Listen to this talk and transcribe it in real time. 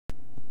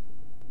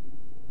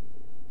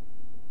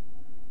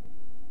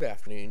Good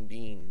afternoon,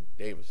 Dean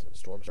Davison,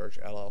 Storm Surge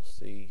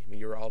LLC,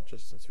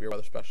 meteorologist and severe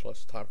weather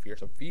specialist. Time for your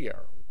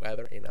severe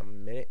weather in a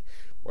minute.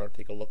 We're going to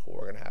take a look at what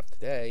we're going to have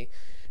today.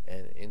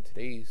 And in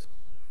today's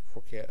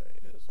forecast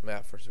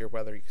map for severe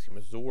weather, you can see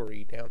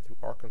Missouri down through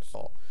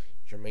Arkansas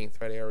is your main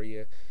threat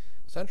area.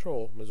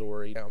 Central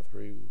Missouri down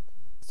through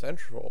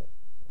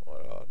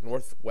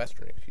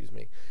northwestern,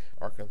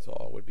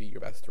 Arkansas would be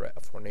your best threat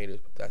of tornadoes,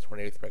 but that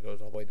tornado threat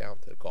goes all the way down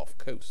to the Gulf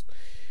Coast.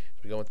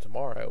 As we go into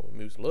tomorrow, it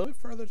moves a little bit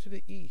further to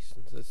the east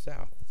and to the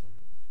south,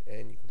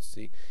 and you can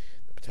see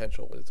the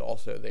potential is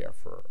also there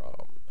for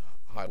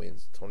high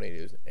winds,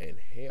 tornadoes, and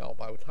hail.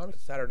 By the time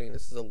it's Saturday, and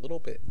this is a little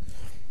bit,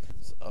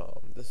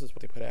 this is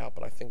what they put out,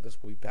 but I think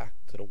this will be back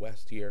to the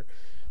west here.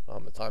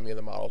 The timing of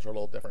the models are a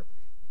little different.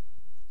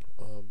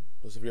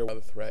 The severe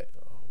weather threat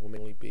will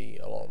mainly be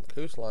along the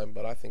coastline,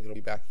 but I think it'll be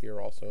back here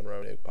also in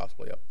Roanoke,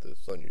 possibly up to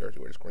southern New Jersey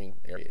where this green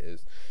area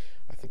is.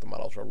 I think the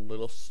models are a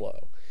little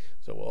slow,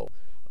 so we'll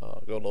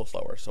go a little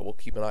slower. So we'll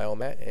keep an eye on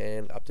that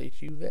and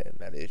update you then.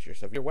 That is your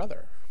severe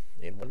weather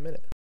in 1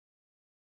 minute.